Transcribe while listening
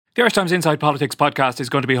The Irish Times Inside Politics podcast is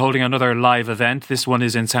going to be holding another live event. This one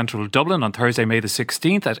is in central Dublin on Thursday, May the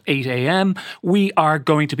 16th at 8 a.m. We are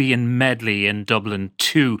going to be in Medley in Dublin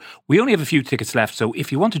too. We only have a few tickets left, so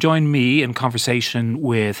if you want to join me in conversation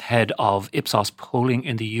with head of Ipsos polling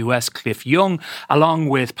in the US, Cliff Young, along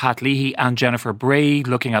with Pat Leahy and Jennifer Bray,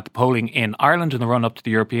 looking at the polling in Ireland in the run-up to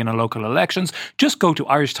the European and local elections, just go to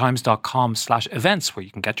irishtimes.com/events where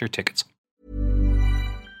you can get your tickets.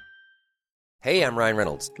 Hey, I'm Ryan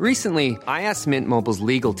Reynolds. Recently, I asked Mint Mobile's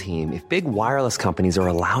legal team if big wireless companies are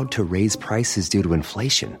allowed to raise prices due to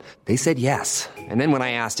inflation. They said yes. And then when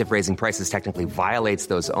I asked if raising prices technically violates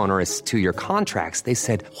those onerous two-year contracts, they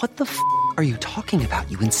said, "What the f*** are you talking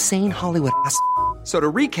about, you insane Hollywood ass?" So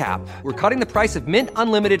to recap, we're cutting the price of Mint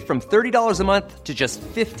Unlimited from $30 a month to just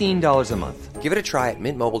 $15 a month. Give it a try at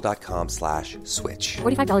mintmobile.com/switch.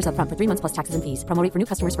 $45 up front for 3 months plus taxes and fees. Promo rate for new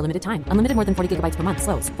customers for limited time. Unlimited more than 40 gigabytes per month.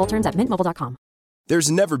 Slows full terms at mintmobile.com.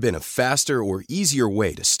 There's never been a faster or easier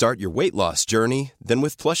way to start your weight loss journey than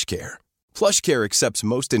with PlushCare. PlushCare accepts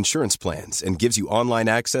most insurance plans and gives you online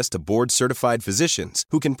access to board-certified physicians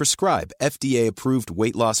who can prescribe FDA-approved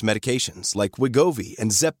weight loss medications like Wegovy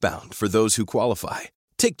and Zepbound for those who qualify.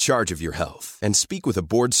 Take charge of your health and speak with a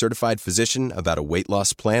board-certified physician about a weight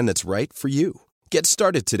loss plan that's right for you. Get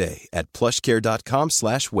started today at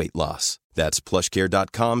plushcare.com/weight loss. That's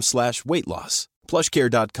plushcare.com/weight loss.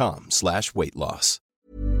 plushcare.com/weight loss.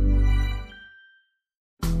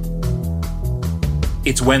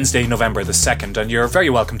 It's Wednesday, November the 2nd, and you're very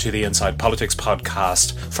welcome to the Inside Politics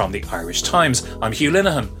podcast from the Irish Times. I'm Hugh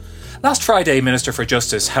Linehan. Last Friday, Minister for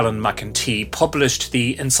Justice Helen McEntee published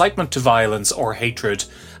the Incitement to Violence or Hatred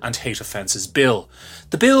and Hate Offences Bill.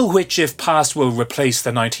 The bill, which if passed will replace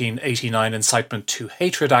the 1989 Incitement to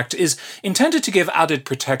Hatred Act, is intended to give added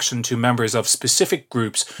protection to members of specific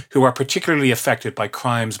groups who are particularly affected by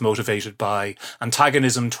crimes motivated by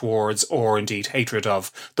antagonism towards or indeed hatred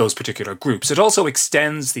of those particular groups. It also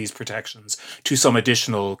extends these protections to some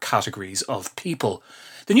additional categories of people.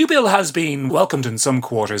 The new bill has been welcomed in some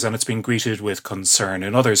quarters and it's been greeted with concern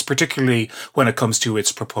in others, particularly when it comes to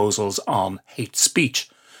its proposals on hate speech.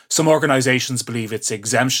 Some organisations believe its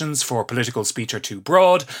exemptions for political speech are too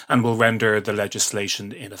broad and will render the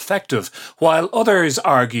legislation ineffective, while others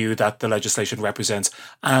argue that the legislation represents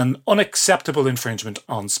an unacceptable infringement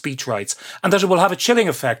on speech rights and that it will have a chilling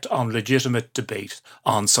effect on legitimate debate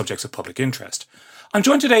on subjects of public interest. I'm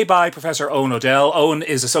joined today by Professor Eoin O'Dell. Eoin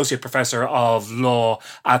is Associate Professor of Law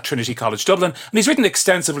at Trinity College Dublin, and he's written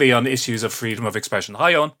extensively on issues of freedom of expression.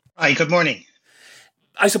 Hi, Eoin. Hi, good morning.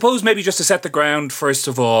 I suppose maybe just to set the ground, first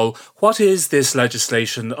of all, what is this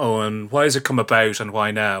legislation, Eoin? Why has it come about and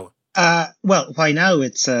why now? Well, why now?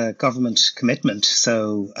 It's a government commitment,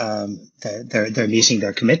 so they're meeting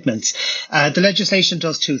their commitments. The legislation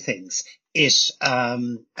does two things. It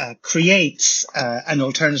creates an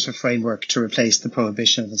alternative framework to replace the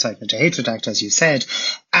Prohibition of Incitement to Hatred Act, as you said.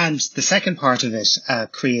 And the second part of it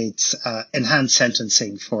creates enhanced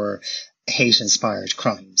sentencing for hate-inspired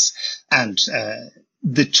crimes. And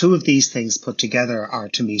the two of these things put together are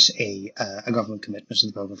to meet a government commitment in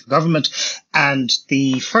the programme for government. And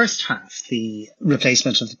the first half, the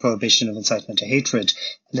replacement of the Prohibition of Incitement to Hatred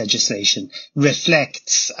legislation,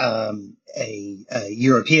 reflects a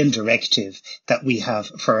European directive that we have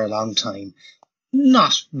for a long time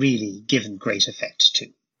not really given great effect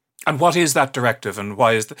to. And what is that directive and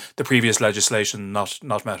why is the previous legislation not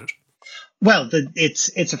met it? Well,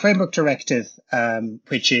 it's a framework directive,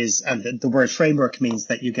 which is, and the word framework means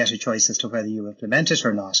that you get a choice as to whether you implement it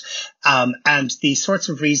or not. And the sorts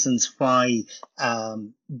of reasons why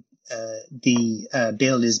the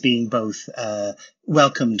bill is being both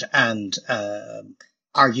welcomed and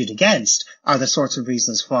argued against are the sorts of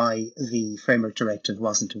reasons why the framework directive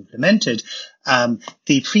wasn't implemented.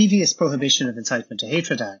 The previous Prohibition of Incitement to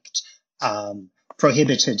Hatred Act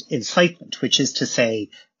prohibited incitement, which is to say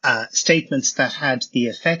statements that had the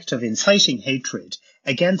effect of inciting hatred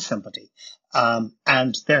against somebody.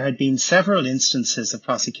 And there had been several instances of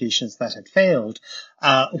prosecutions that had failed,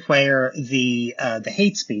 where the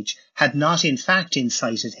hate speech had not in fact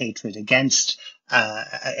incited hatred against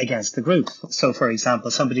the group. So, for example,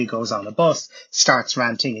 somebody goes on a bus, starts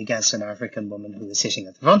ranting against an African woman who is sitting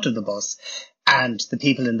at the front of the bus, and the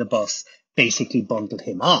people in the bus basically bundled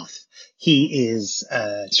him off. He is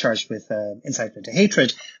charged with incitement to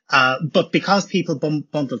hatred, but because people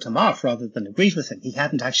bundled him off rather than agreed with him, he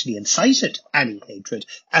hadn't actually incited any hatred,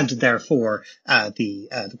 and therefore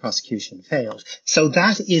the prosecution failed. So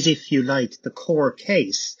that is, if you like, the core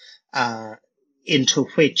case into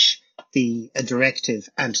which the directive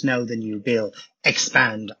and now the new bill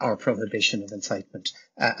expand our prohibition of incitement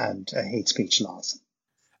and hate speech laws.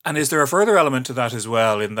 And is there a further element to that as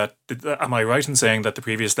well, in that, am I right in saying that the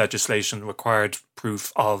previous legislation required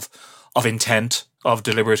proof of intent, of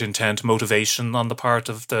deliberate intent, motivation on the part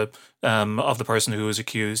of the person who is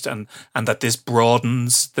accused, and that this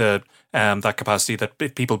broadens the that capacity, that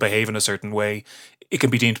if people behave in a certain way, it can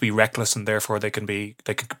be deemed to be reckless, and therefore they can be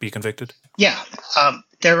convicted? Yeah,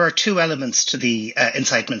 there are two elements to the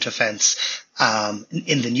incitement offence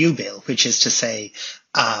in the new bill, which is to say,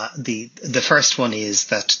 the first one is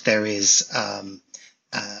that there is an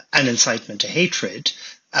incitement to hatred,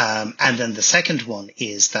 and then the second one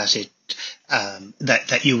is that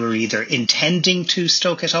that you were either intending to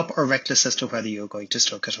stoke it up or reckless as to whether you're going to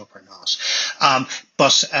stoke it up or not.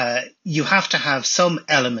 But you have to have some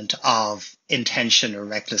element of intention or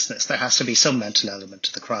recklessness. There has to be some mental element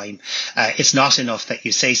to the crime. It's not enough that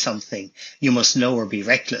you say something. You must know or be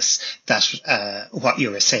reckless that what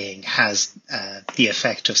you are saying has the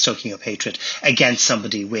effect of stoking up hatred against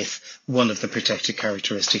somebody with one of the protected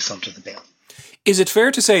characteristics under the bill. Is it fair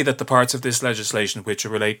to say that the parts of this legislation which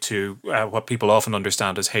relate to what people often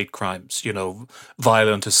understand as hate crimes,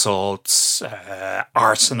 violent assaults,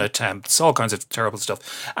 arson attempts, all kinds of terrible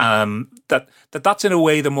stuff, that's in a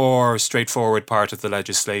way the more straightforward part of the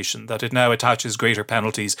legislation, that it now attaches greater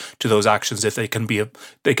penalties to those actions if they can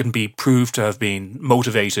be proved to have been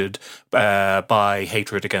motivated by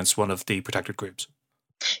hatred against one of the protected groups?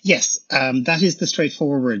 Yes, that is the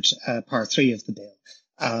straightforward part 3 of the bill.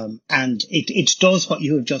 And it does what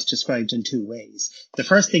you have just described in two ways. The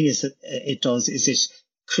first thing it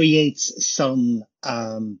creates some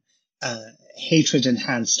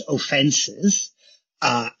hatred-enhanced offences.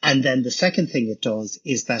 And then the second thing it does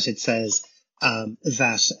is that it says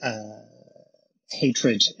that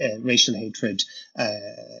hatred, racial hatred,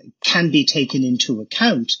 can be taken into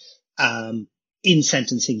account in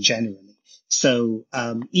sentencing generally. So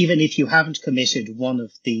even if you haven't committed one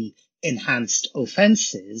of the enhanced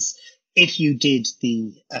offences, if you did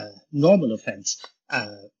the normal offence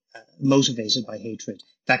motivated by hatred,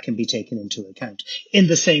 that can be taken into account, in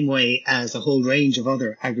the same way as a whole range of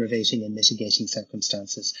other aggravating and mitigating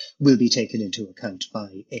circumstances will be taken into account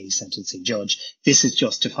by a sentencing judge. This is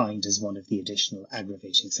just defined as one of the additional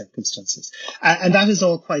aggravating circumstances. And that is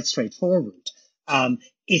all quite straightforward.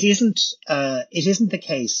 It isn't the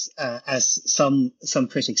case, as some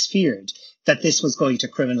critics feared, that this was going to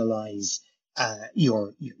criminalise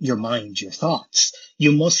your mind, your thoughts.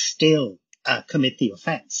 You must still commit the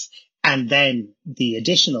offence, and then the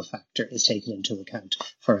additional factor is taken into account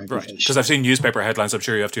for aggravation. Right, because I've seen newspaper headlines, I'm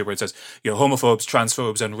sure you have too, where it says, homophobes,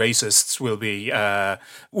 transphobes and racists will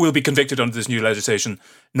be convicted under this new legislation.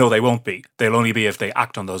 No, they won't be. They'll only be if they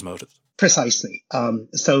act on those motives. Precisely.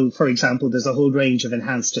 So, for example, there's a whole range of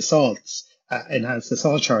enhanced assault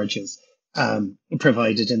charges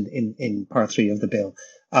provided in Part 3 of the bill.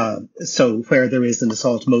 So where there is an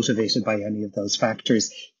assault motivated by any of those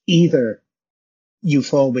factors, either you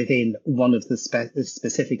fall within one of the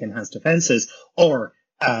specific enhanced offences, or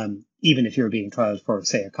even if you're being tried for,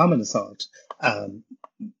 say, a common assault,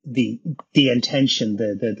 the intention,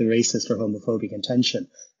 the racist or homophobic intention,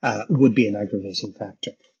 would be an aggravating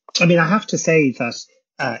factor. I mean, I have to say that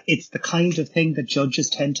it's the kind of thing that judges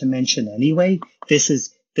tend to mention anyway. This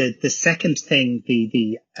is the second thing,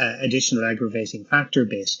 the additional aggravating factor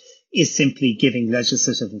bit, is simply giving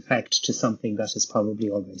legislative effect to something that is probably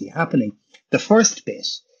already happening. The first bit,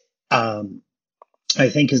 I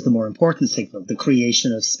think, is the more important signal, the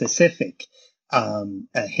creation of specific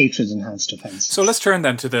hatred-enhanced offences. So let's turn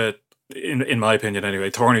then to the, in my opinion anyway,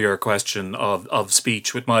 thornier question of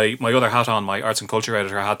speech. With my other hat on, my arts and culture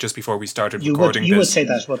editor hat, just before we started recording this. You would say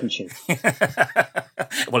that, wouldn't you?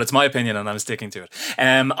 Well, it's my opinion and I'm sticking to it.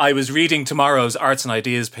 I was reading tomorrow's Arts and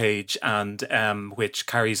Ideas page, and which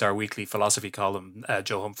carries our weekly philosophy column,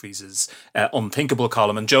 Joe Humphreys' Unthinkable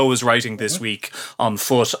column. And Joe was writing this week on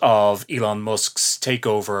foot of Elon Musk's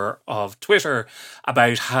takeover of Twitter,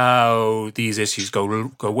 about how these issues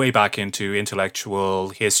go way back into intellectual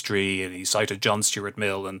history. And he cited John Stuart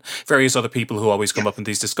Mill and various other people who always come up in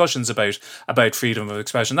these discussions about freedom of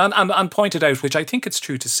expression, and pointed out, which I think it's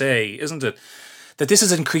true to say, isn't it, that this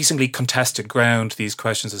is increasingly contested ground, these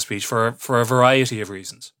questions of speech, for a variety of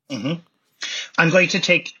reasons. Mm-hmm. I'm going to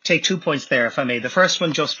take 2 points there, if I may. The first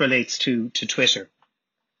one just relates to Twitter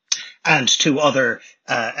and to other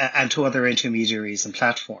intermediaries and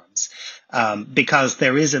platforms, because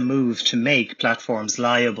there is a move to make platforms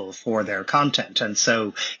liable for their content. And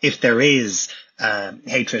so if there is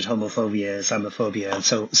hatred, homophobia, Islamophobia, and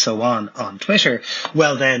so on Twitter,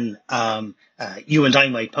 well then you and I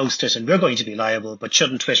might post it and we're going to be liable, but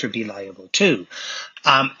shouldn't Twitter be liable too?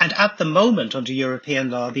 And at the moment, under European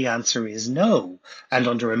law, the answer is no. And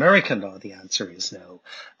under American law, the answer is no.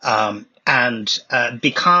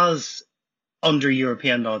 Because under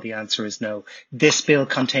European law, the answer is no, this bill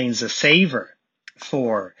contains a favour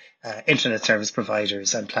for internet service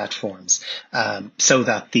providers and platforms, so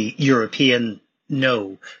that the European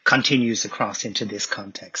no continues across into this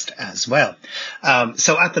context as well.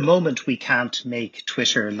 So at the moment, we can't make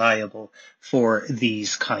Twitter liable for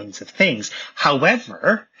these kinds of things.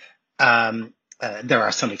 However, there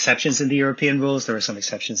are some exceptions in the European rules. There are some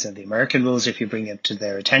exceptions in the American rules. If you bring it to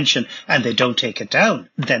their attention and they don't take it down,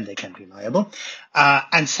 then they can be liable.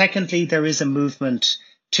 And secondly, there is a movement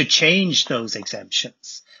to change those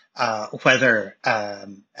exemptions, whether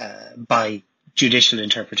by judicial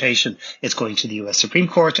interpretation, it's going to the US Supreme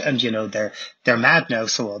Court, and they're mad now,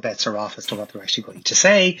 so all bets are off as to what they're actually going to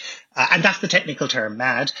say, and that's the technical term,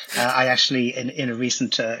 mad. I actually in a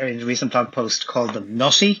recent blog post called them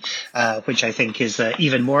nutty, which I think is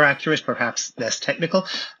even more accurate, perhaps less technical.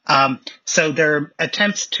 So there are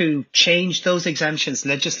attempts to change those exemptions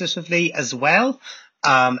legislatively as well.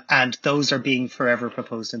 And those are being forever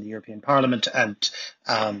proposed in the European Parliament, and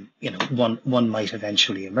one might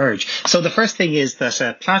eventually emerge. So the first thing is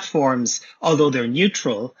that platforms, although they're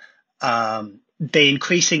neutral, they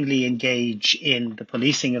increasingly engage in the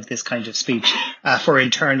policing of this kind of speech for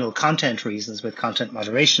internal content reasons, with content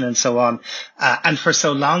moderation and so on. And for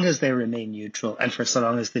so long as they remain neutral, and for so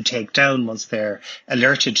long as they take down once they're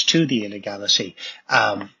alerted to the illegality,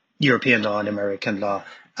 European law and American law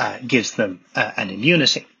gives them an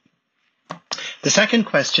immunity. The second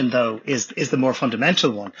question, though, is the more fundamental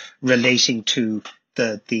one, relating to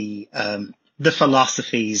the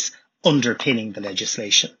philosophies underpinning the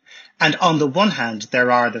legislation. And on the one hand, there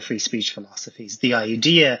are the free speech philosophies, the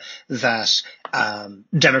idea that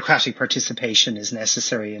democratic participation is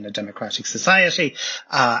necessary in a democratic society,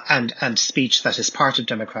 and speech that is part of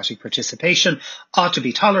democratic participation ought to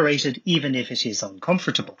be tolerated even if it is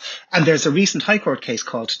uncomfortable. And there's a recent High Court case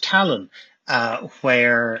called Talon,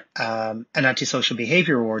 where an antisocial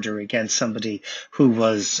behaviour order against somebody who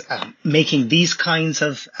was making these kinds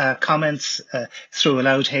of comments through a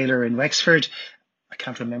loudhailer in Wexford. I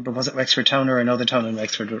can't remember, was it Wexford Town or another town in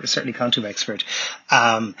Wexford, or certainly County Wexford.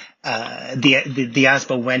 The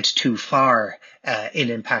ASBO went too far in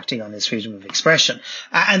impacting on his freedom of expression.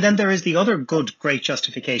 And then there is the other good, great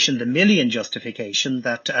justification, the million justification,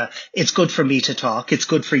 that it's good for me to talk, it's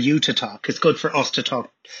good for you to talk, it's good for us to talk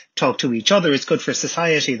to each other, it's good for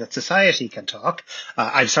society that society can talk.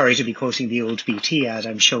 I'm sorry to be quoting the old BT ad,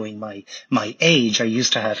 I'm showing my age. I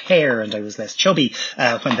used to have hair and I was less chubby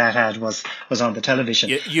when that ad was on the television.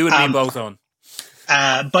 You and me both on.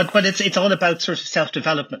 But it's all about sort of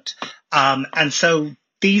self-development. And so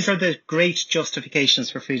these are the great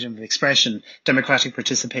justifications for freedom of expression, democratic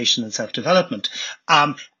participation and self-development.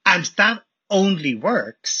 And that only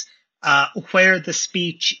works where the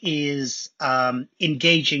speech is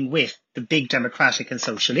engaging with the big democratic and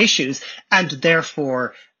social issues, and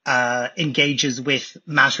therefore engages with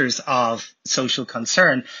matters of social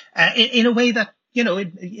concern in a way that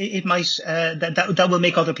it might that will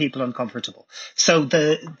make other people uncomfortable. So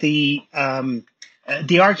the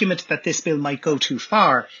argument that this bill might go too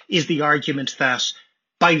far is the argument that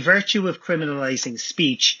by virtue of criminalizing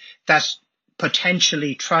speech that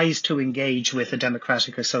potentially tries to engage with a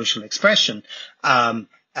democratic or social expression,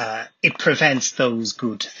 it prevents those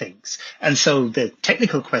good things. And so the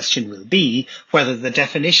technical question will be whether the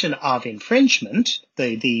definition of infringement,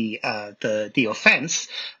 the offence,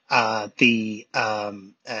 the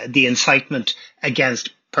incitement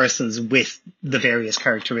against persons with the various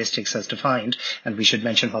characteristics as defined, and we should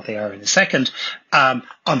mention what they are in a second, on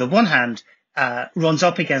the one hand, runs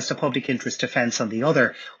up against a public interest offence on the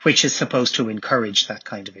other, which is supposed to encourage that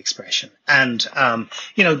kind of expression. And,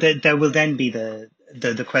 there will then be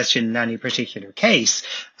the question in any particular case,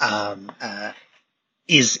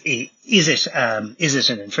 is it an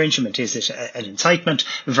infringement? Is it an incitement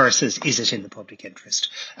versus is it in the public interest?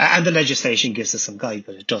 And the legislation gives us some guide,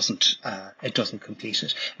 but it doesn't complete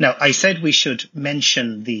it. Now, I said we should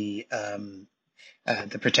mention the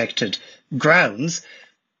protected grounds.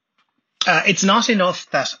 It's not enough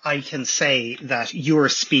that I can say that your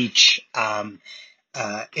speech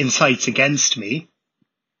incites against me.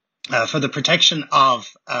 For the protection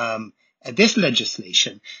of this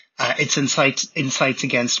legislation, it incites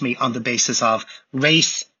against me on the basis of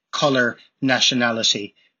race, colour,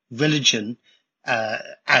 nationality, religion,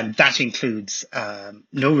 and that includes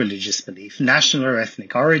no religious belief, national or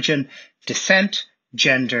ethnic origin, descent,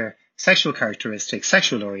 gender, sexual characteristics,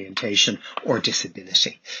 sexual orientation, or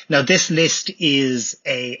disability. Now, this list is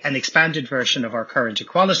an expanded version of our current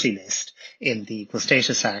equality list in the Equal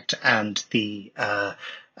Status Act, and the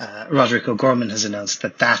Roderick O'Gorman has announced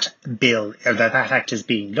that bill, or that act, is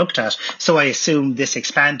being looked at. So I assume this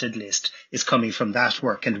expanded list is coming from that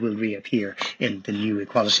work and will reappear in the new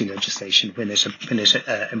equality legislation when it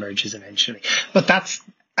emerges eventually. But that's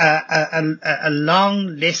a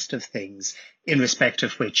long list of things in respect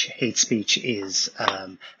of which hate speech is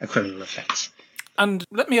a criminal offence. And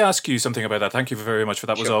let me ask you something about that. Thank you very much for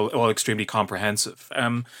that. Sure. Was all extremely comprehensive.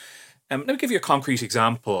 Let me give you a concrete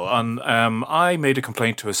example. I made a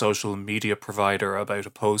complaint to a social media provider about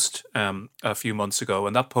a post a few months ago,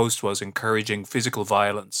 and that post was encouraging physical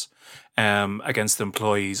violence against the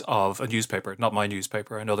employees of a newspaper, not my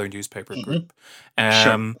newspaper, another newspaper group.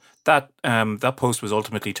 Sure. That post was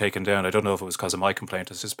ultimately taken down. I don't know if it was because of my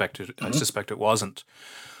complaint. I suspect it wasn't.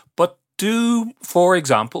 But do, for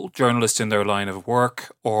example, journalists in their line of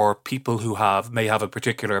work or people who may have a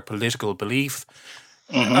particular political belief,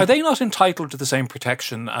 are they not entitled to the same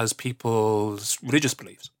protection as people's religious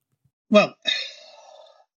beliefs? Well,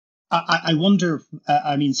 I wonder,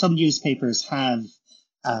 some newspapers have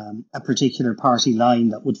a particular party line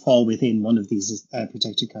that would fall within one of these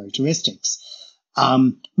protected characteristics.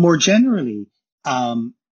 More generally,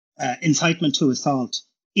 incitement to assault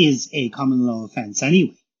is a common law offence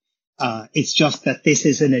anyway. It's just that this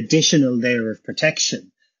is an additional layer of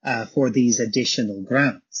protection for these additional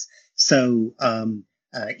grounds. So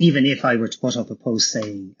even if I were to put up a post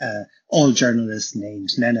saying all journalists named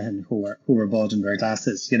Lenihan who are bald and wear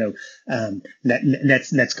glasses,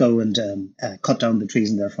 let's go and cut down the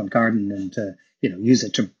trees in their front garden and use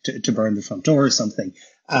it to burn the front door or something.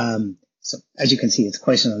 So as you can see, it's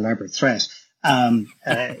quite an elaborate threat. Even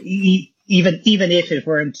if it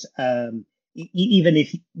weren't, even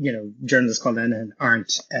if journalists called Lenihan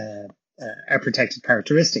aren't a protected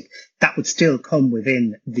characteristic, that would still come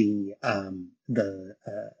within the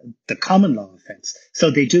common law offence.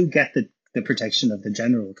 So they do get the protection of the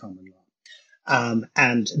general common law.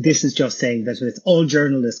 And this is just saying that it's all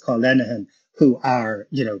journalists called Lenihan who are,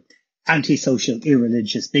 antisocial,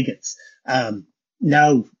 irreligious bigots.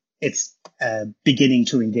 Now it's beginning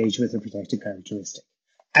to engage with a protected characteristic.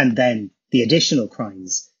 And then the additional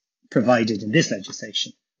crimes provided in this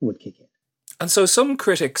legislation would kick in. And so some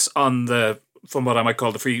critics from what I might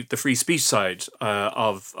call the free speech side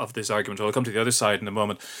of this argument, I'll come to the other side in a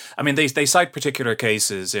moment. I mean, they cite particular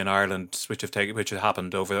cases in Ireland which have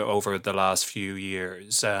happened over the last few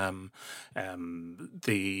years. Some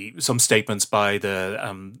statements by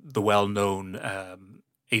the well-known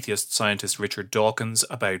atheist scientist Richard Dawkins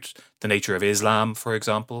about the nature of Islam, for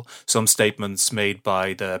example. Some statements made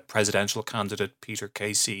by the presidential candidate Peter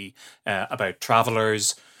Casey about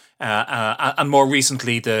travellers. And more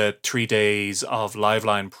recently, the 3 days of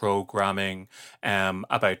Liveline programming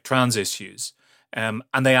about trans issues. And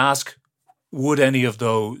they ask, would any of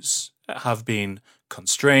those have been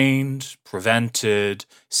constrained, prevented,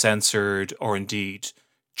 censored, or indeed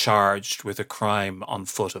charged with a crime on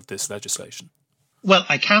foot of this legislation? Well,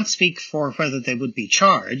 I can't speak for whether they would be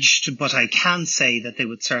charged, but I can say that they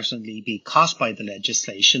would certainly be caught by the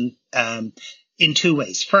legislation in two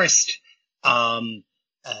ways. First,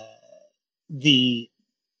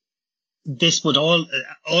 this would all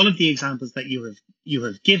of the examples that you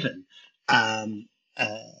have given,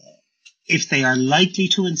 if they are likely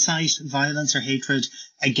to incite violence or hatred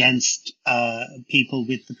against people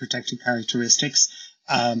with the protected characteristics,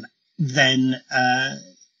 then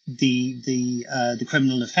the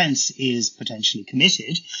criminal offence is potentially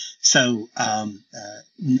committed. So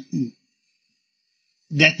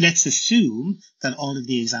let's assume that all of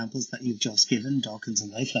the examples that you've just given, Dawkins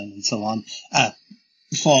and Lifeline and so on,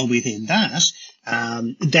 fall within that.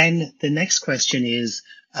 Then the next question is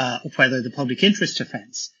whether the public interest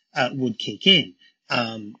offence would kick in.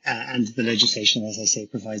 And the legislation, as I say,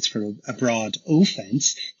 provides for a broad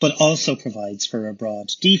offence, but also provides for a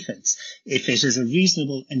broad defence. If it is a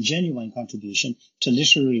reasonable and genuine contribution to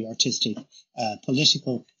literary, artistic,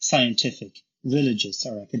 political, scientific, religious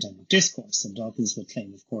or academic discourse. And Dawkins would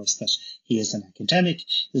claim, of course, that he is an academic.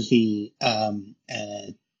 The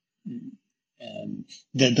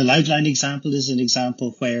Liveline example is an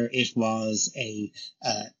example where it was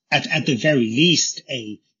at the very least,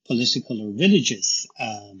 a political or religious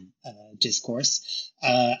discourse.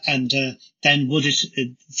 And then would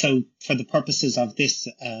it, so for the purposes of this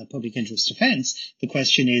public interest offence, the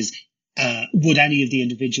question is, would any of the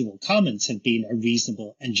individual comments have been a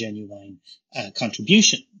reasonable and genuine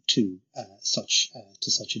contribution to such a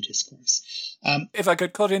discourse? If I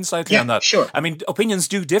could cut in slightly Yeah, on that. sure. I mean, opinions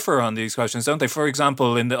do differ on these questions, don't they? For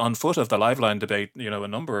example, on foot of the Liveline debate, a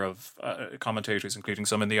number of commentators, including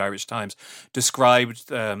some in the Irish Times, described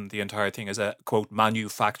the entire thing as a, quote,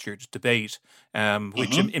 manufactured debate,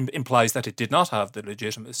 which implies that it did not have the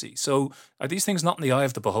legitimacy. So are these things not in the eye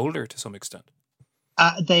of the beholder to some extent?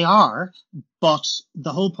 They are, but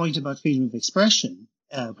the whole point about freedom of expression,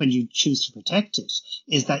 when you choose to protect it,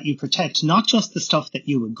 is that you protect not just the stuff that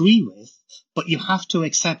you agree with, but you have to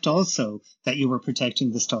accept also that you are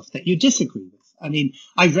protecting the stuff that you disagree with. I mean,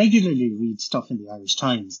 I regularly read stuff in the Irish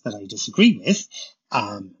Times that I disagree with.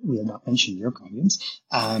 We'll not mention your columns,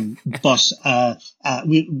 but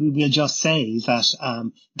we'll just say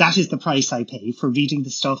that that is the price I pay for reading the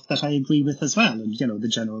stuff that I agree with as well, and the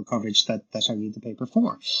general coverage that I read the paper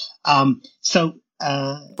for.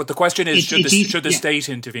 But the question is, should the state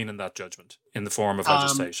intervene in that judgment in the form of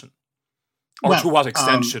legislation? Or to what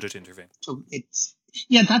extent should it intervene?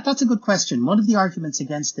 That's a good question. One of the arguments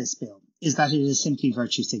against this bill is that it is simply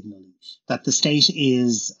virtue signaling, that the state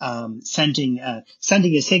is sending a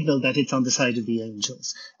signal that it's on the side of the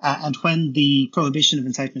angels. And when the Prohibition of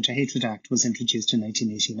Incitement to Hatred Act was introduced in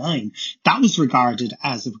 1989, that was regarded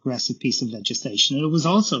as a progressive piece of legislation. And it was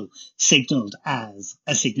also signalled as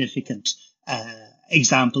a significant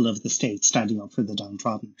example of the state standing up for the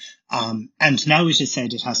downtrodden. And now it is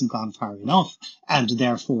said it hasn't gone far enough, and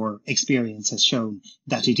therefore experience has shown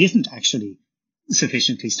that it isn't actually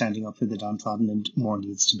sufficiently standing up for the downtrodden and more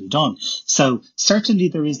needs to be done. So certainly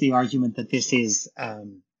there is the argument that this is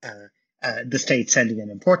the state sending an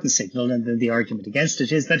important signal, and then the argument against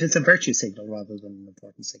it is that it's a virtue signal rather than an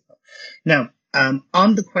important signal. Now,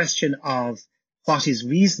 on the question of what is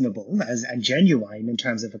reasonable and genuine in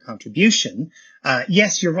terms of a contribution,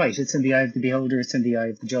 yes, you're right. It's in the eye of the beholder, it's in the eye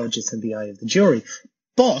of the judge, it's in the eye of the jury.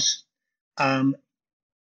 But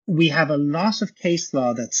we have a lot of case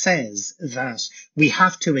law that says that we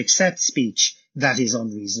have to accept speech that is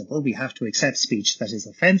unreasonable. We have to accept speech that is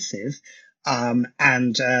offensive.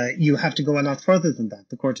 And you have to go a lot further than that.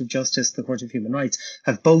 The Court of Justice, the Court of Human Rights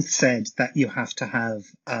have both said that you have to have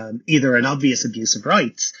either an obvious abuse of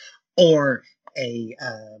rights or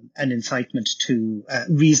an incitement to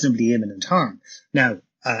reasonably imminent harm. Now,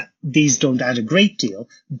 these don't add a great deal,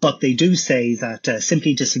 but they do say that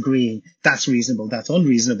simply disagreeing, that's reasonable, that's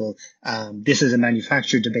unreasonable, this is a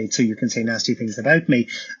manufactured debate, so you can say nasty things about me,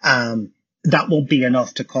 that won't be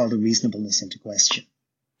enough to call the reasonableness into question.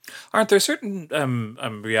 Aren't there certain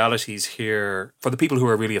realities here for the people who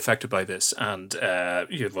are really affected by this? And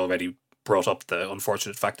you've already brought up the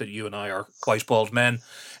unfortunate fact that you and I are quite bald men,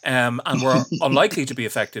 and we're unlikely to be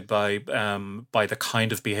affected by the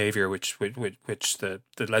kind of behaviour which the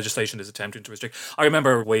legislation is attempting to restrict. I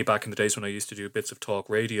remember way back in the days when I used to do bits of talk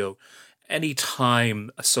radio, any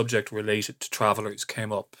time a subject related to travellers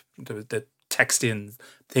came up, the text-in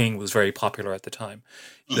thing was very popular at the time.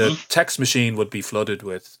 The text machine would be flooded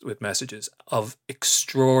with messages of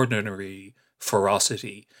extraordinary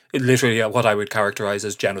ferocity, literally what I would characterize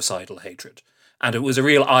as genocidal hatred. And it was a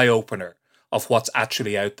real eye-opener of what's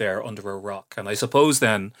actually out there under a rock. And I suppose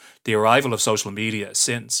then the arrival of social media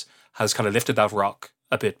since has kind of lifted that rock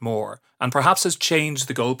a bit more, and perhaps has changed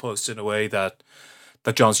the goalposts in a way that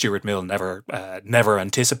John Stuart Mill never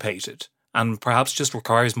anticipated, and perhaps just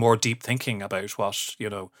requires more deep thinking about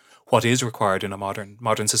what is required in a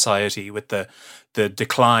modern society, with the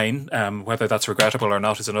decline, whether that's regrettable or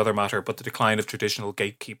not is another matter, but the decline of traditional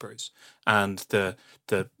gatekeepers and the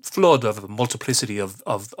flood of a multiplicity of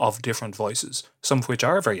different voices, some of which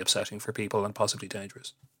are very upsetting for people and possibly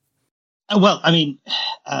dangerous. Well, I mean,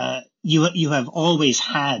 you have always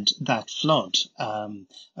had that flood. I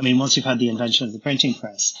mean, once you've had the invention of the printing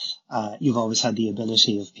press, you've always had the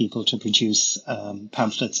ability of people to produce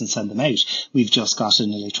pamphlets and send them out. We've just got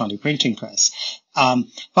an electronic printing press.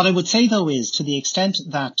 What I would say, though, is to the extent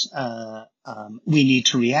that we need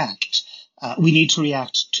to react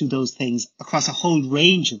to those things across a whole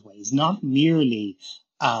range of ways, not merely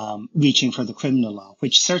reaching for the criminal law,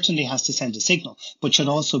 which certainly has to send a signal, but should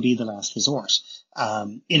also be the last resort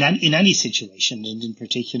in any situation, and in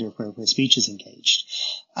particular where speech is engaged.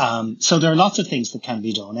 So there are lots of things that can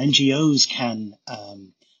be done. NGOs can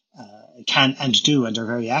and do and are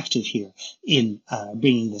very active here in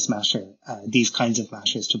bringing these kinds of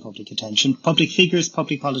matters to public attention. Public figures,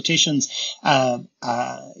 public politicians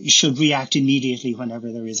should react immediately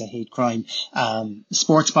whenever there is a hate crime.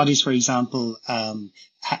 Sports bodies, for example,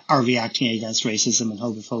 are reacting against racism and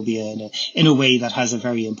homophobia in a way that has a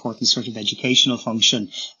very important sort of educational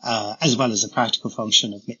function, as well as a practical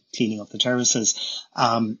function of cleaning up the terraces.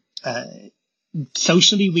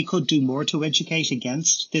 socially, we could do more to educate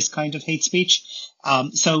against this kind of hate speech.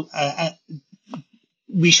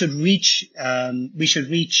 We should reach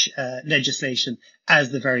legislation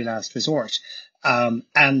as the very last resort.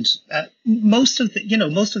 Most of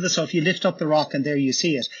the stuff, you lift up the rock and there you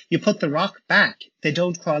see it. You put the rock back, they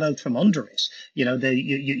don't crawl out from under it.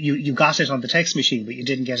 You got it on the text machine, but you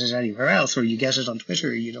didn't get it anywhere else, or you get it on Twitter,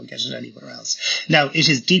 or you don't get it anywhere else. Now, it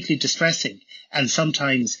is deeply distressing, and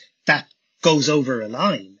sometimes that goes over a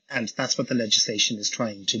line, and that's what the legislation is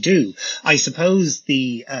trying to do. I suppose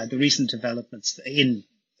the recent developments in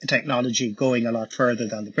technology going a lot further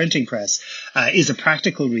than the printing press is a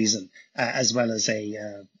practical reason, as well as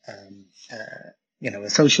a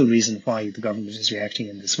social reason why the government is reacting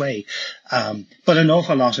in this way. But an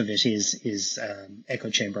awful lot of it is echo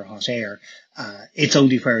chamber hot air. It's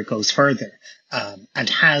only where it goes further and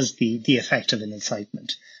has the effect of an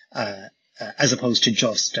incitement, as opposed to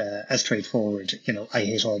just a straightforward, I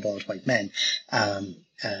hate all bald white men. Then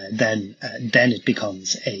it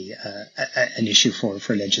becomes an issue for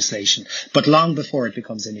legislation. But long before it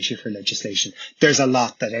becomes an issue for legislation, there's a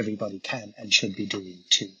lot that everybody can and should be doing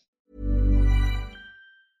too.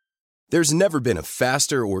 There's never been a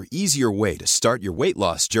faster or easier way to start your weight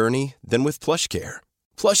loss journey than with PlushCare.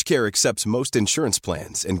 PlushCare accepts most insurance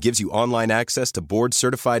plans and gives you online access to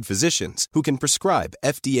board-certified physicians who can prescribe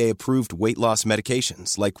FDA-approved weight loss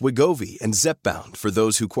medications like Wegovy and Zepbound for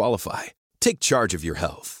those who qualify. Take charge of your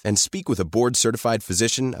health and speak with a board-certified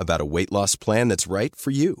physician about a weight loss plan that's right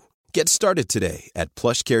for you. Get started today at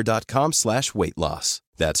plushcare.com/weight-loss.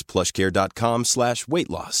 That's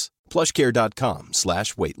plushcare.com/weight-loss.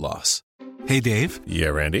 plushcare.com/weight-loss. Hey, Dave. Yeah,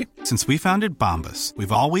 Randy. Since we founded Bombas,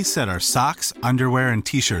 we've always said our socks, underwear, and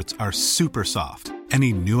T-shirts are super soft.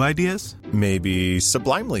 Any new ideas? Maybe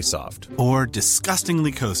sublimely soft. Or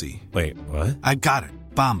disgustingly cozy. Wait, what? I got it.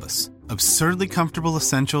 Bombas. Absurdly comfortable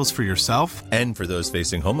essentials for yourself and for those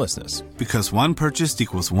facing homelessness. Because one purchased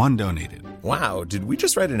equals one donated. Wow, did we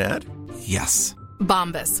just write an ad? Yes.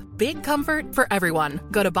 Bombas. Big comfort for everyone.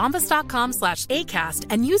 Go to bombas.com/ACAST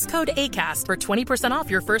and use code ACAST for 20% off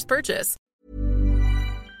your first purchase.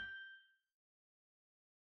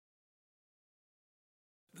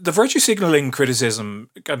 The virtue signalling criticism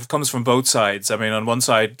kind of comes from both sides. I mean, on one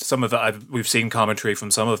side, we've seen commentary from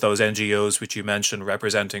some of those NGOs which you mentioned,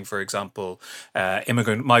 representing, for example,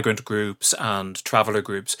 migrant groups and traveller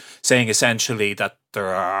groups, saying essentially that there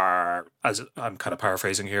are, as I'm kind of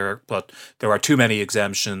paraphrasing here, but there are too many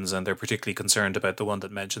exemptions, and they're particularly concerned about the one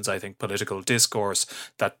that mentions, I think, political discourse,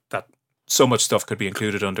 that so much stuff could be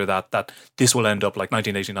included under that this will end up like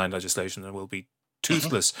 1989 legislation and will be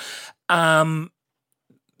toothless.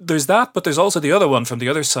 There's that, but there's also the other one from the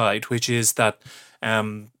other side, which is that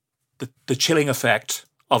the chilling effect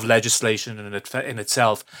of legislation in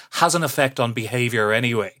itself has an effect on behaviour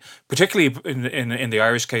anyway. Particularly in the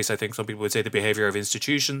Irish case, I think some people would say the behaviour of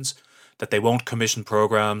institutions, that they won't commission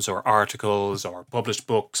programmes or articles or publish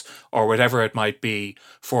books or whatever it might be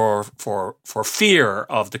for fear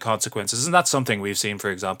of the consequences. And that's something we've seen, for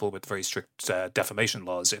example, with very strict defamation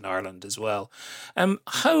laws in Ireland as well.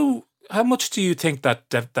 How much do you think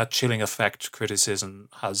that chilling effect criticism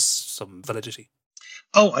has some validity?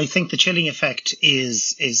 Oh, I think the chilling effect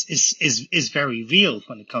is very real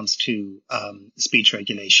when it comes to speech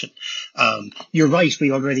regulation. You're right.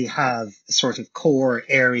 We already have sort of core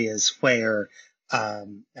areas where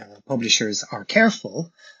publishers are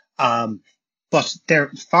careful, but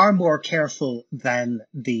they're far more careful than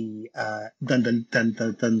the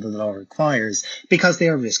law requires, because they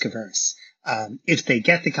are risk averse. If they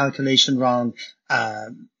get the calculation wrong,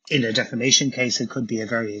 in a defamation case, it could be a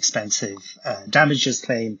very expensive damages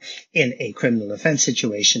claim. In a criminal offence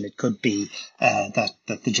situation, it could be that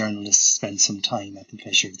the journalist spends some time at the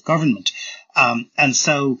pleasure of the government. And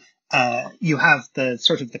so you have the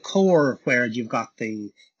sort of the core where you've got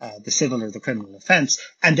the civil or the criminal offence,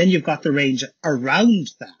 and then you've got the range around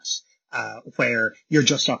that. Where you're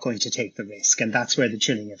just not going to take the risk. And that's where the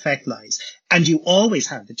chilling effect lies. And you always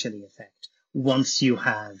have the chilling effect once you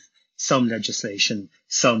have some legislation,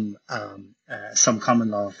 some common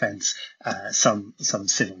law offence, some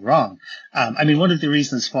civil wrong. I mean, one of the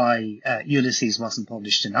reasons why Ulysses wasn't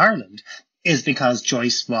published in Ireland is because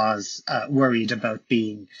Joyce was worried about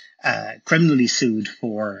being criminally sued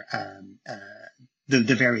for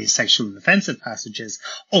the various sexual and offensive passages,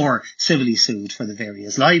 or civilly sued for the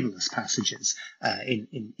various libelous passages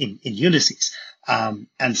in Ulysses.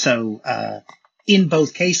 And so In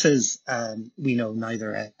both cases, we know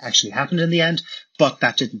neither actually happened in the end, but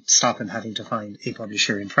that didn't stop him having to find a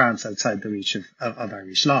publisher in France outside the reach of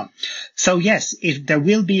Irish law. So yes, there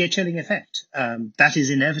will be a chilling effect. That is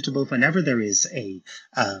inevitable whenever there is a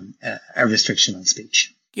restriction on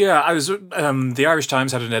speech. Yeah, I was. The Irish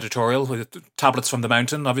Times had an editorial with tablets from the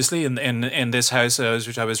mountain, obviously, in this house,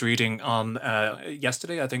 which I was reading on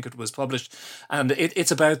yesterday. I think it was published, and it's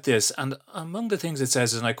about this. And among the things it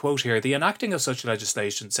says, and I quote here: "The enacting of such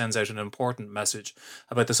legislation sends out an important message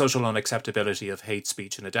about the social unacceptability of hate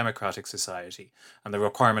speech in a democratic society, and the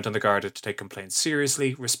requirement on the Garda to take complaints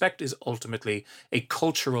seriously. Respect is ultimately a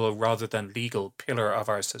cultural rather than legal pillar of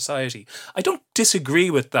our society." I don't disagree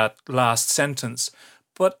with that last sentence.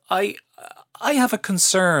 But I have a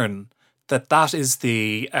concern that is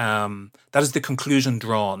the conclusion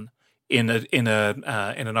drawn in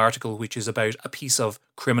an article which is about a piece of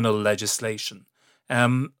criminal legislation.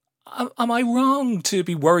 Am I wrong to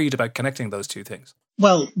be worried about connecting those two things?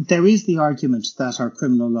 Well, there is the argument that our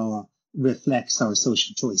criminal law reflects our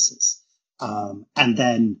social choices, and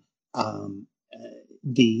then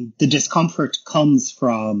the discomfort comes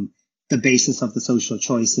from the basis of the social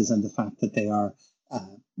choices and the fact that they are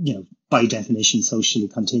by definition, socially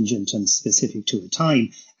contingent and specific to a time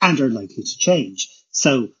and are likely to change.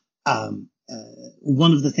 So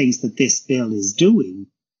one of the things that this bill is doing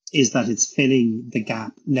is that it's filling the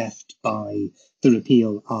gap left by the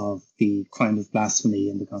repeal of the crime of blasphemy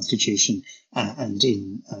in the Constitution and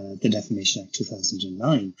in the Defamation Act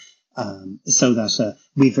 2009. So that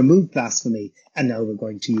we've removed blasphemy and now we're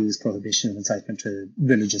going to use prohibition of incitement to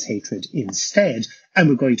religious hatred instead, and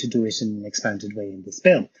we're going to do it in an expanded way in this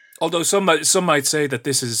bill. Although some might say that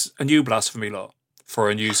this is a new blasphemy law for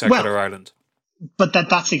a new secular Ireland. But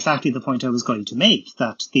that's exactly the point I was going to make,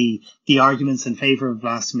 that the arguments in favour of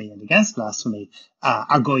blasphemy and against blasphemy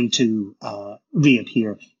are going to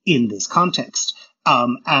reappear in this context.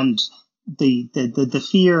 And the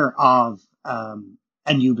fear of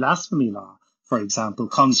a new blasphemy law, for example,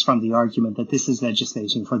 comes from the argument that this is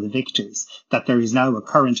legislating for the victors, that there is now a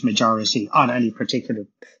current majority on any particular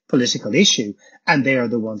political issue, and they are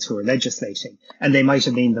the ones who are legislating. And they might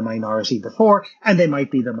have been the minority before, and they might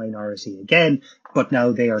be the minority again, but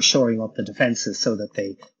now they are shoring up the defences so that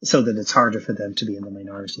it's harder for them to be in the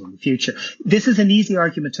minority in the future. This is an easy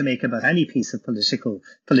argument to make about any piece of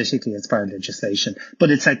politically inspired legislation, but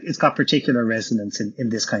it's got particular resonance in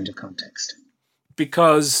this kind of context.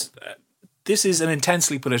 Because this is an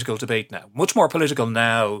intensely political debate now, much more political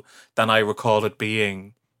now than I recall it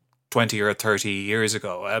being 20 or 30 years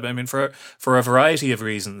ago. I mean, for a variety of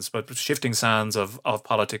reasons, but shifting sands of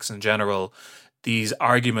politics in general, these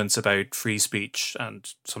arguments about free speech,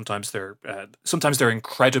 and sometimes they're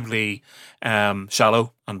incredibly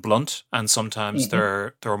shallow and blunt, and sometimes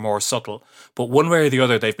they're more subtle. But one way or the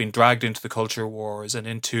other, they've been dragged into the culture wars and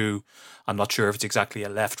into, I'm not sure if it's exactly a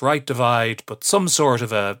left-right divide, but some sort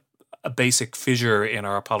of a basic fissure in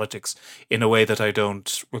our politics in a way that I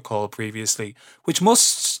don't recall previously, which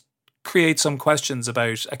must create some questions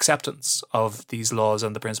about acceptance of these laws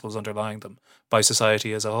and the principles underlying them by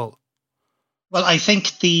society as a whole. Well, I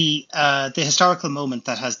think the historical moment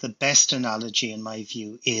that has the best analogy, in my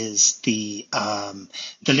view, is the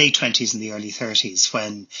late 20s and the early 30s,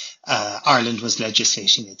 when Ireland was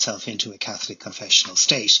legislating itself into a Catholic confessional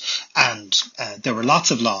state, and there were lots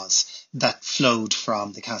of laws that flowed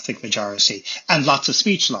from the Catholic majority, and lots of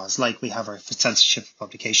speech laws, like we have our censorship of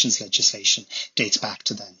publications legislation, dates back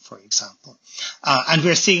to then, for example. And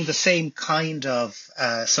we're seeing the same kind of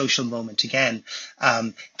social moment again.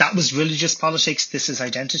 That was religious politics. This is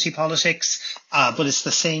identity politics, but it's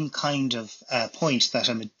the same kind of point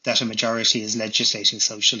that a majority is legislating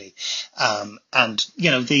socially. And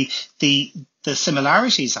the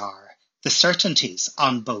similarities are the certainties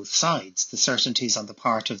on both sides, the certainties on the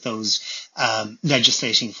part of those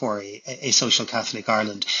legislating for a social Catholic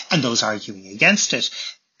Ireland and those arguing against it,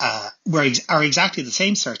 are exactly the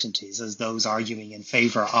same certainties as those arguing in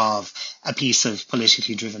favour of a piece of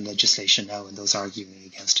politically driven legislation now and those arguing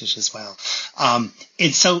against it as well.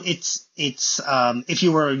 If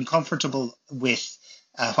you were uncomfortable with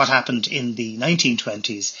what happened in the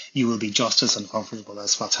 1920s, you will be just as uncomfortable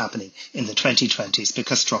as what's happening in the 2020s,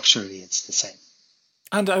 because structurally it's the same.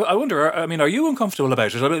 And I wonder, I mean, are you uncomfortable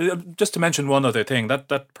about it? I mean, just to mention one other thing,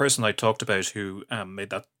 that person I talked about who made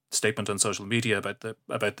that statement on social media about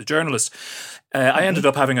the journalist, I ended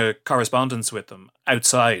up having a correspondence with them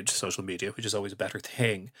outside social media, which is always a better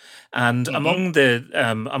thing. And among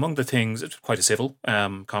the things, it's quite a civil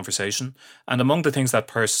conversation. And among the things that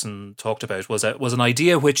person talked about was an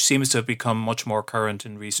idea which seems to have become much more current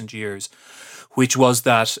in recent years, which was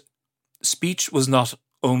that speech was not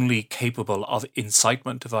only capable of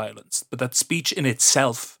incitement to violence, but that speech in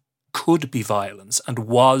itself could be violence and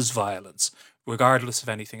was violence, regardless of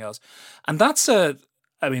anything else. And that's a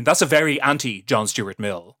very anti-John Stuart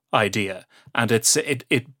Mill idea. And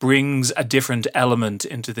it brings a different element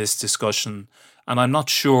into this discussion. And I'm not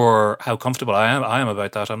sure how comfortable I am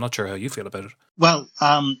about that. I'm not sure how you feel about it. Well,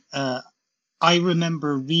 I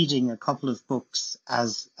remember reading a couple of books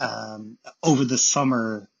as over the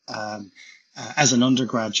summer as an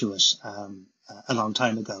undergraduate a long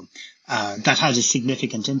time ago that had a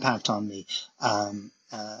significant impact on me.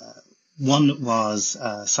 One was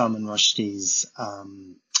Salman Rushdie's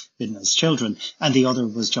Midnight's Children, and the other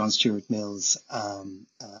was John Stuart Mill's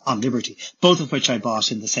On Liberty, both of which I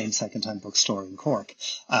bought in the same second-hand bookstore in Cork,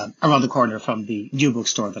 around the corner from the new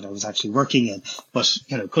bookstore that I was actually working in, but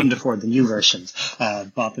couldn't afford the new versions.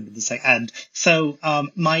 Bought them in the same. And so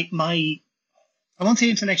my I won't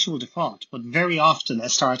say intellectual default, but very often a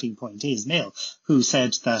starting point is Mill, who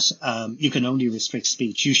said that you can only restrict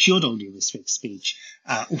speech. You should only restrict speech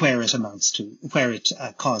where it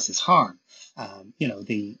causes harm.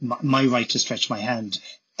 My right to stretch my hand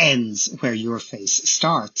ends where your face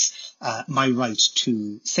starts. My right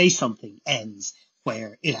to say something ends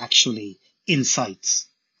where it actually incites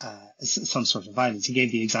some sort of violence. He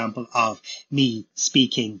gave the example of me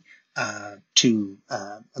speaking to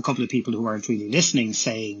a couple of people who weren't really listening,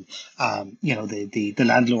 saying, the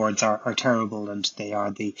landlords are terrible and they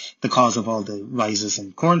are the cause of all the rises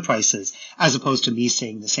in corn prices, as opposed to me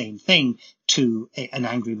saying the same thing to an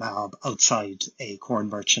angry mob outside a corn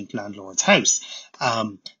merchant landlord's house.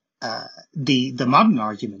 The modern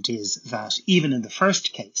argument is that even in the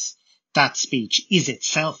first case, that speech is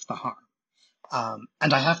itself the harm.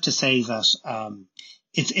 And I have to say that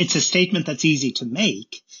it's a statement that's easy to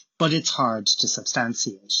make, but it's hard to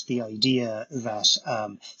substantiate. The idea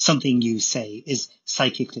that something you say is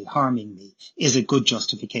psychically harming me is a good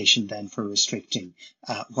justification then for restricting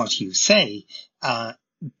what you say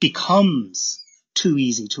becomes too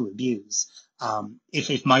easy to abuse.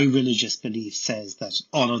 If my religious belief says that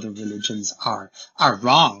all other religions are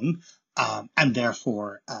wrong, and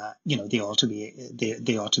therefore they ought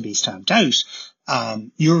to be stamped out,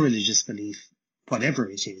 your religious belief, whatever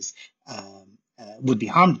it is, would be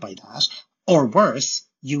harmed by that, or worse,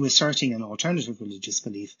 you asserting an alternative religious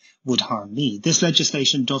belief would harm me. This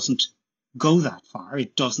legislation doesn't go that far.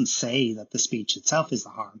 It doesn't say that the speech itself is the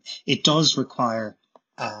harm. It does require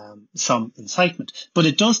some incitement, but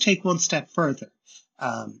it does take one step further,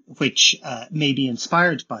 which may be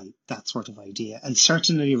inspired by that sort of idea, and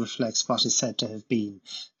certainly reflects what is said to have been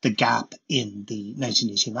the gap in the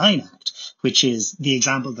 1989 Act, which is the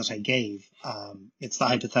example that I gave. It's the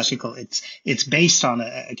hypothetical. It's based on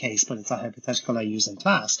a case, but it's a hypothetical I use in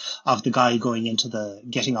class of the guy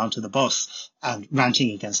getting onto the bus and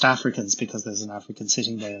ranting against Africans because there's an African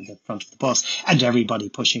sitting there in the front of the bus and everybody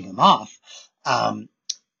pushing him off.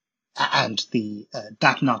 And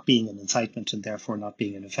that not being an incitement and therefore not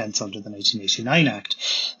being an offence under the 1989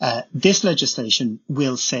 Act. This legislation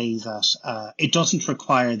will say that it doesn't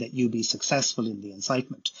require that you be successful in the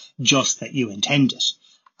incitement, just that you intend it.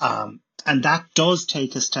 And that does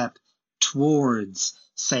take a step towards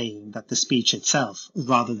saying that the speech itself,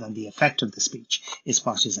 rather than the effect of the speech, is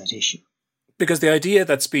what is at issue. Because the idea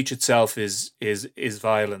that speech itself is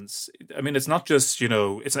violence. I mean, it's not just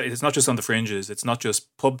it's not just on the fringes. It's not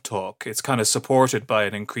just pub talk. It's kind of supported by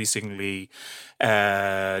an increasingly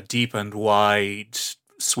deep and wide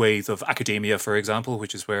swathe of academia, for example,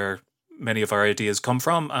 which is where many of our ideas come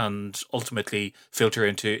from and ultimately filter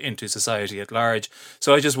into society at large.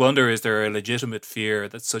 So I just wonder, is there a legitimate fear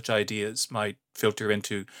that such ideas might filter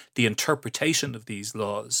into the interpretation of these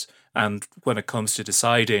laws? And when it comes to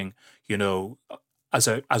deciding, as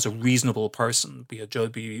a reasonable person, be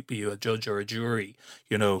you a judge or a jury,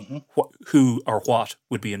 who or what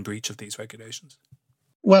would be in breach of these regulations?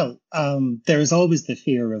 Well, there is always the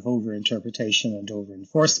fear of over-interpretation and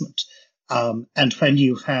over-enforcement. And when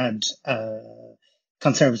you had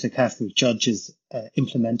conservative Catholic judges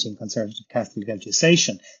implementing conservative Catholic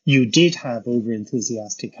legislation, you did have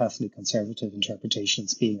over-enthusiastic Catholic conservative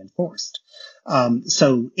interpretations being enforced.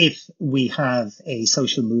 So if we have a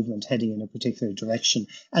social movement heading in a particular direction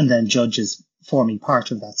and then judges forming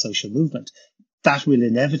part of that social movement, that will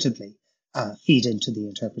inevitably feed into the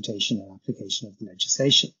interpretation and application of the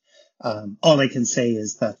legislation. All I can say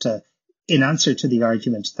is that in answer to the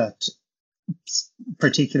argument that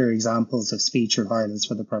particular examples of speech or violence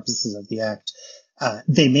for the purposes of the Act,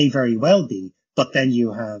 they may very well be, But then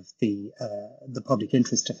you have the public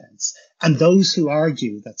interest defence. And those who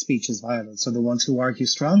argue that speech is violence are the ones who argue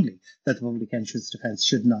strongly that the public interest defence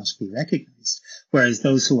should not be recognised. Whereas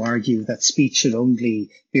those who argue that speech should only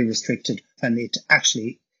be restricted when it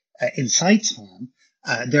actually incites harm,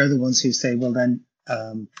 they're the ones who say, well, then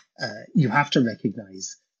you have to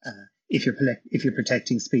recognise if you're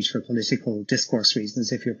protecting speech for political discourse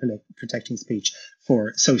reasons, if you're protecting speech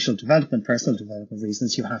for social development, personal development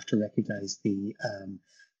reasons, you have to recognise the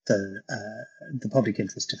public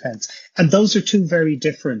interest defence. And those are two very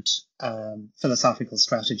different philosophical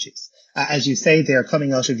strategies. As you say, they are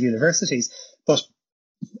coming out of universities, but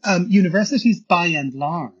universities by and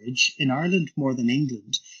large, in Ireland more than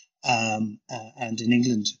England, and in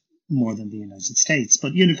England more than the United States,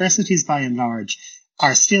 but universities by and large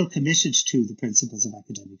are still committed to the principles of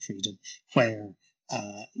academic freedom, where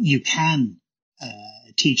you can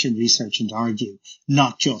teach and research and argue,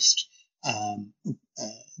 not just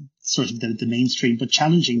sort of the mainstream, but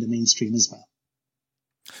challenging the mainstream as well.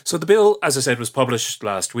 So the bill, as I said, was published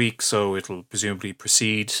last week, so it'll presumably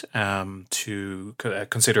proceed to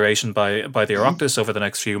consideration by the Oireachtas over the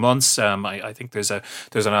next few months. I think there's an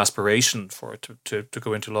aspiration for it to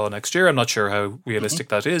go into law next year. I'm not sure how realistic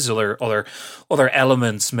that is. Other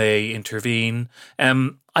elements may intervene.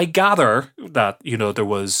 I gather that, there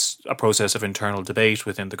was a process of internal debate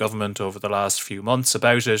within the government over the last few months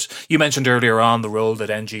about it. You mentioned earlier on the role that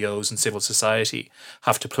NGOs and civil society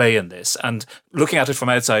have to play in this. And looking at it from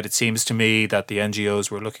outside, it seems to me that the NGOs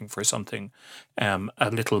were looking for something a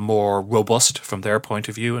little more robust from their point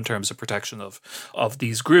of view in terms of protection of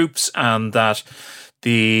these groups, and that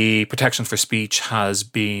the protection for speech has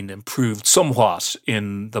been improved somewhat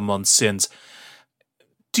in the months since.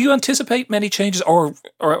 Do you anticipate many changes, or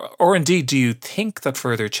indeed do you think that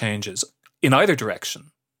further changes in either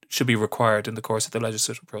direction should be required in the course of the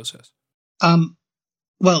legislative process?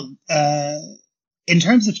 Well, in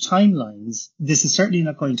terms of timelines, this is certainly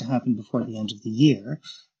not going to happen before the end of the year.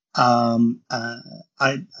 I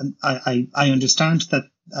understand that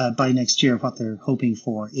by next year, what they're hoping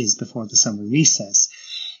for is before the summer recess.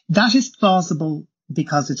 That is plausible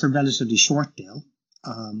because it's a relatively short bill.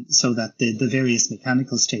 So that the various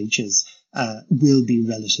mechanical stages will be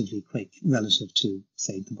relatively quick relative to,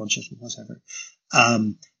 say, the budget or whatever.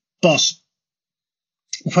 But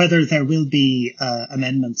whether there will be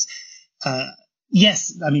amendments,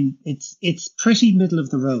 yes, I mean, it's pretty middle of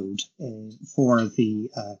the road for the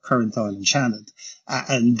current Dáil and Seanad,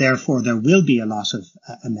 and therefore there will be a lot of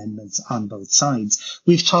amendments on both sides.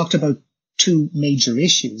 We've talked about two major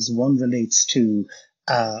issues. One relates to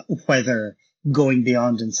whether going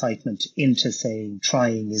beyond incitement into saying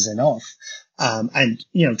trying is enough. And,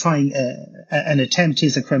 trying an attempt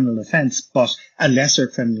is a criminal offence, but a lesser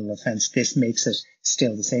criminal offence, this makes it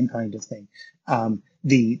still the same kind of thing.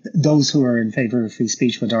 Those who are in favour of free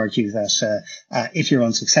speech would argue that if you're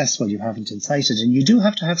unsuccessful, you haven't incited. And you do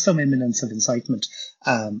have to have some imminence of incitement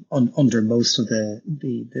under most of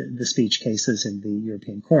the speech cases in the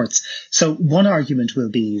European courts. So one argument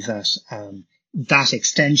will be that that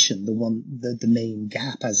extension, the main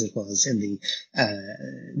gap as it was in the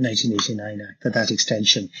 1989 Act, that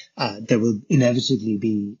extension, there will inevitably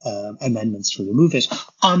be amendments to remove it.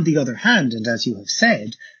 On the other hand, and as you have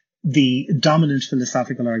said, the dominant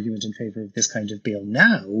philosophical argument in favour of this kind of bill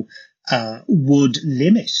now would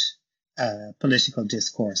limit political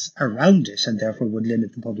discourse around it, and therefore would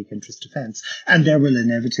limit the public interest defence. And there will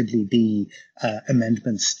inevitably be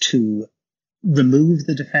amendments to remove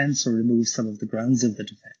the defence or remove some of the grounds of the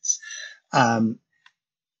defence.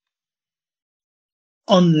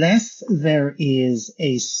 Unless there is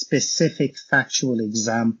a specific factual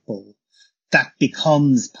example that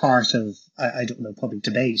becomes part of, public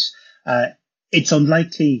debate, it's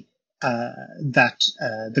unlikely that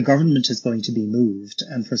the government is going to be moved.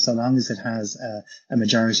 And for so long as it has a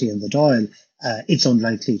majority in the Dáil, it's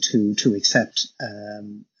unlikely to accept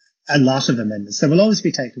a lot of amendments. There will always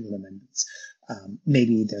be technical amendments.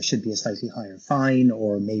 Maybe there should be a slightly higher fine,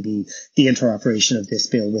 or maybe the interoperation of this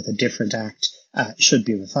bill with a different act should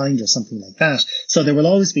be refined or something like that. So there will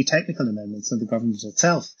always be technical amendments, and the government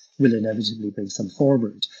itself will inevitably bring some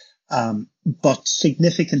forward. But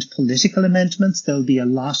significant political amendments, there'll be a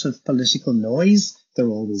lot of political noise. There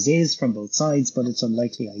always is from both sides, but it's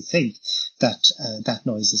unlikely, I think, that that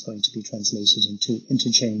noise is going to be translated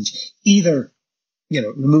into change, either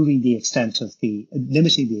limiting the extent of the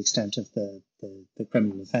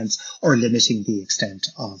criminal offence, or limiting the extent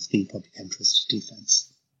of the public interest defence.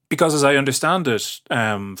 Because as I understand it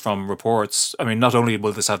from reports, I mean, not only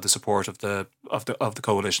will this have the support of the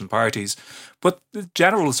coalition parties, but the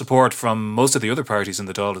general support from most of the other parties in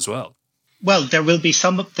the Dáil as well. Well, there will be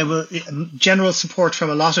general support from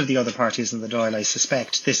a lot of the other parties in the Dáil, I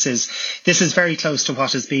suspect. This is very close to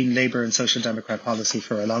what has been Labour and Social Democrat policy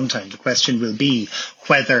for a long time. The question will be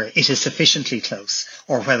whether it is sufficiently close,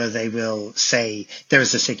 or whether they will say there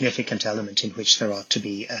is a significant element in which there ought to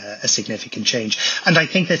be a significant change. And I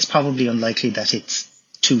think it's probably unlikely that it's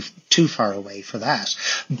too far away for that.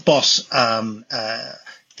 But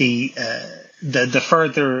the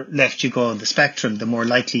further left you go on the spectrum, the more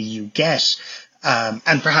likely you get,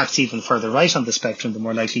 and perhaps even further right on the spectrum, the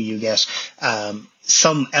more likely you get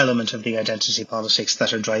some element of the identity politics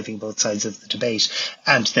that are driving both sides of the debate,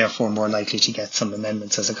 and therefore more likely to get some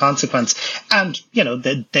amendments as a consequence. And,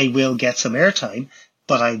 they will get some airtime,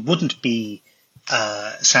 but I wouldn't be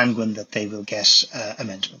sanguine that they will get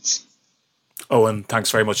amendments. Owen,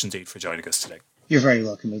 thanks very much indeed for joining us today. You're very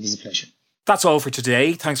welcome. It was a pleasure. That's all for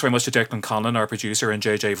today. Thanks very much to Declan Conlon, our producer, and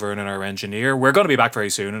JJ Vernon, our engineer. We're going to be back very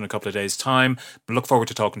soon in a couple of days' time. Look forward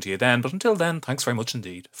to talking to you then. But until then, thanks very much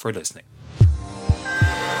indeed for listening.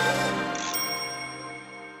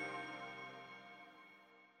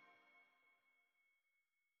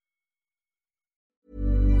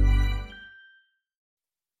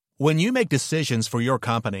 When you make decisions for your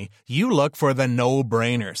company, you look for the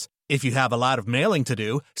no-brainers. If you have a lot of mailing to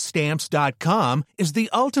do, Stamps.com is the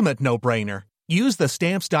ultimate no-brainer. Use the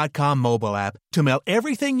Stamps.com mobile app to mail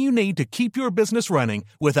everything you need to keep your business running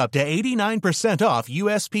with up to 89% off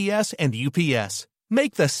USPS and UPS.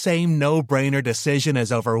 Make the same no-brainer decision as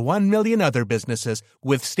over 1 million other businesses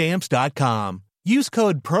with Stamps.com. Use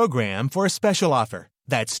code PROGRAM for a special offer.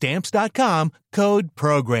 That's Stamps.com, code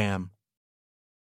PROGRAM.